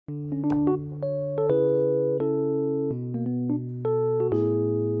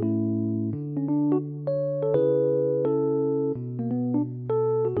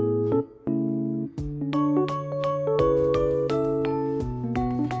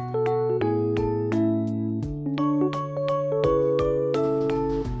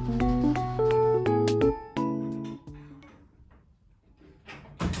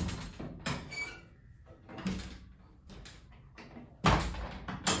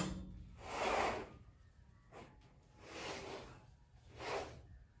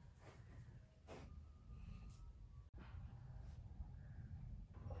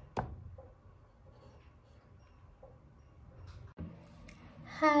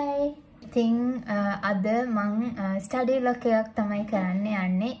Hi. ඉතින් අද මං ස්ටඩි ලොග් එකක් තමයි කරන්න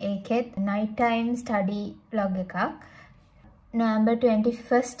යන්නේ. ඒකෙත් night time study log එකක්. November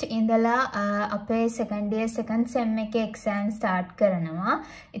 21st ඉඳලා අපේ second year second sem එකේ exam start කරනවා.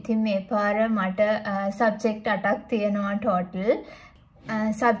 ඉතින් මේ පාර මට subject 8ක් තියෙනවා total.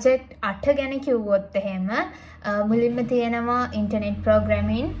 subject 8 ගැන කිව්වොත් එහෙම මුලින්ම තියෙනවා internet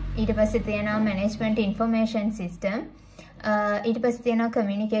programming, ඊට පස්සේ තියෙනවා management information system, ඊට පස්සේ තියෙනවා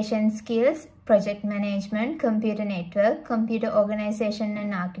communication skills, project management, computer network, computer organization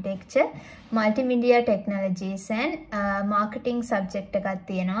and architecture, multimedia technologies and marketing subject එකක්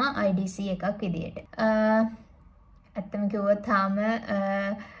තියෙනවා IDC එකක් විදියට. අත්තම කිව්වොත් තාම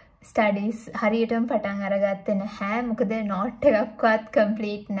studies හරියටම පටන් අරගත්තේ නැහැ. මොකද note එකක්වත්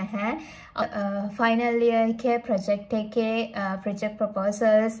complete නැහැ. final year එකේ project එකේ project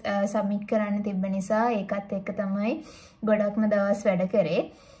proposals submit කරන්න තිබ්බ නිසා ඒකත් එක්ක තමයි ගොඩක්ම දවස් වැඩ කරේ.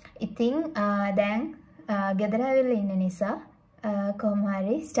 ඉතින් දැන් ගෙදර ඇවිල්ලා ඉන්න නිසා කොහොම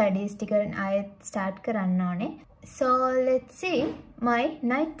හරි studies ටික ආයෙත් start කරන්න ඕනේ. So let's see my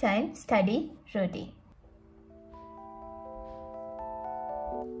night time study routine.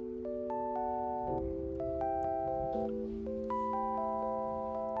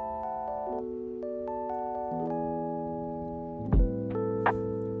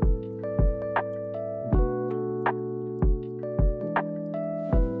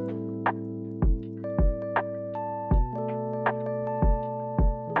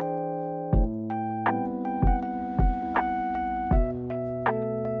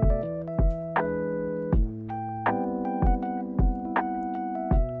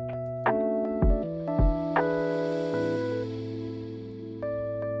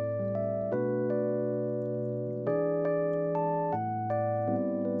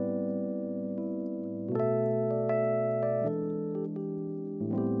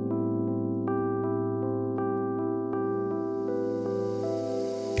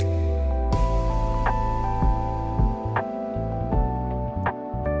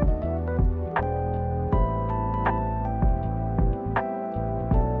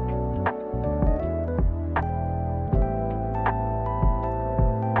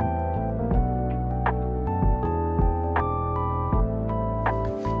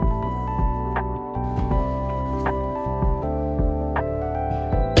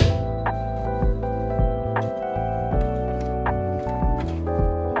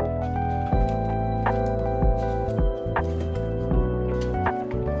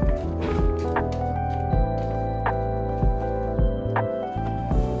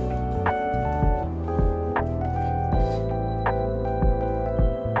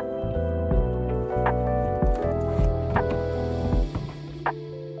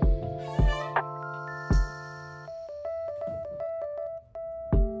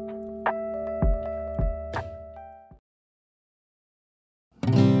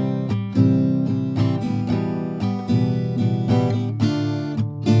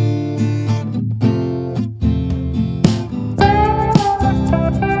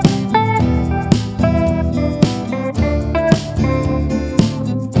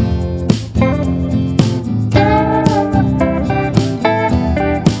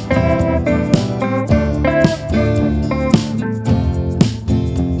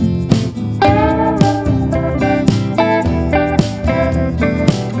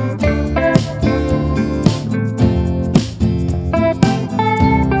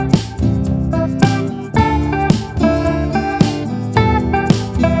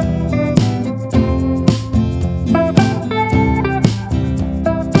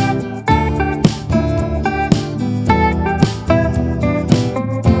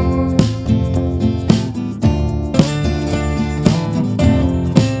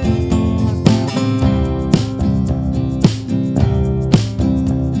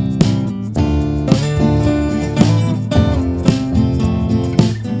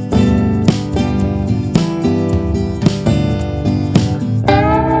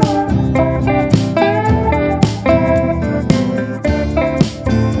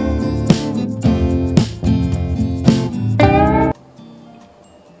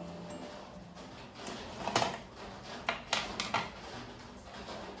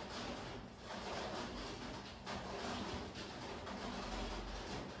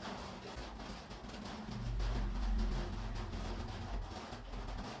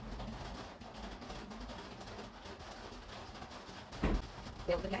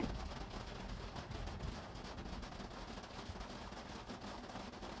 Again.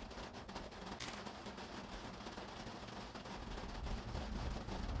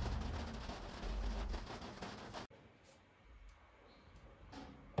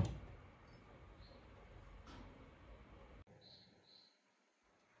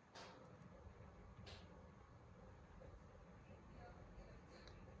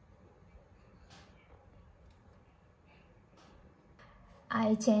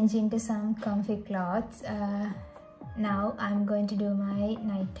 I changed into some comfy clothes. Now I'm going to do my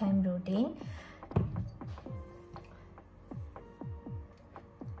nighttime routine.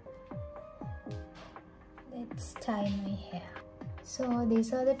 Let's tie my hair. So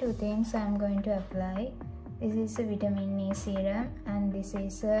these are the two things I'm going to apply. This is a vitamin E serum and this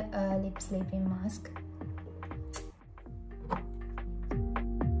is a lip sleeping mask.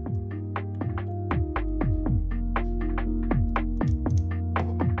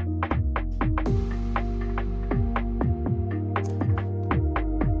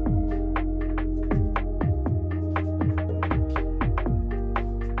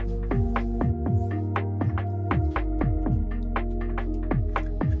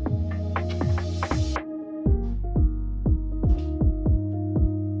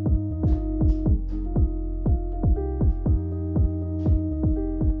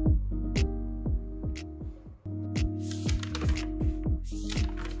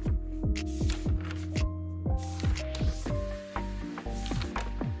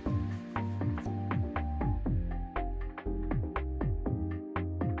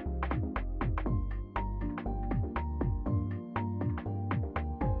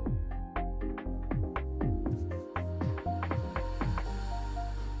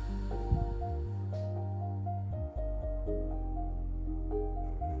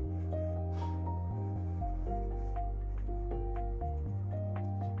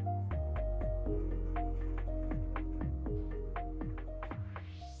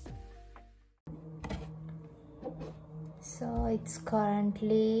 So it's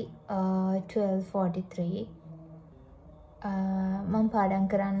currently 12:43. මම පාඩම්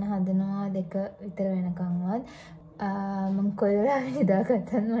කරන්න හදනවා 2 විතර වෙනකන්වත්. මම කොයි වෙලාවෙ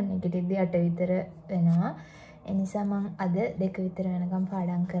නිදාගත්තත් මම නැගිටිද්දි 8 විතර වෙනවා. ඒ නිසා මම අද 2 විතර වෙනකන්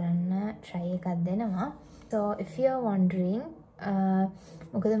පාඩම් කරන්න try එකක් දෙනවා. So if you are wondering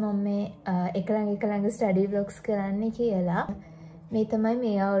මොකද මම මේ එක ළඟ study vlogs කරන්න කියලා මේ තමයි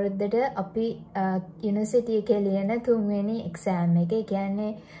මේ අවුරුද්දට අපි යුනිවර්සිටි එකේ ලියන තුන්වෙනි එක්සෑම් එක. ඒ කියන්නේ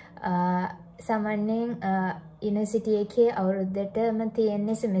සාමාන්‍යයෙන් යුනිවර්සිටි එකේ අවුරුද්දටම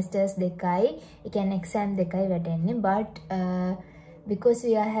තියෙන්නේ semesters දෙකයි. ඒ කියන්නේ එක්සෑම් දෙකයි වැටෙන්නේ. But because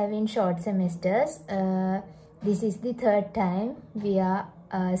we are having short semesters, this is the third time we are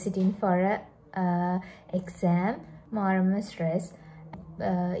sitting for a exam. මාරම stress.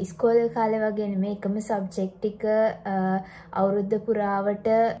 ඉස්කෝලේ කාලේ වගේ නෙමෙයි එකම සබ්ජෙක්ට් එක අවුරුද්ද පුරාවට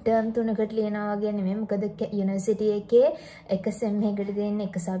ටර්ම් 3කට ලියනවා වගේ නෙමෙයි. මොකද යුනිවර්සිටි එකේ එක සෙම් එකකට තියෙන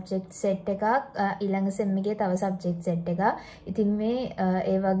එක සබ්ජෙක්ට් සෙට් එකක් ඊළඟ සෙම් එකේ තව සබ්ජෙක්ට් සෙට් එකක්. ඉතින් මේ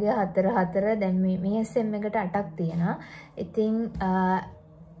ඒ වගේ හතර දැන් මේ සෙම් එකට 8ක් තියෙනවා. ඉතින්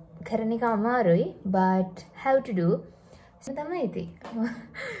කරන එක අමාරුයි but have to do. තමයි ඉතින්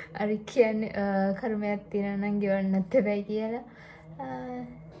අර කියන්නේ කර්මයක් තියෙනවා නම් ගෙවන්නත් බෑ කියලා.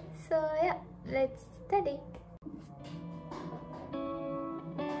 So yeah, let's study.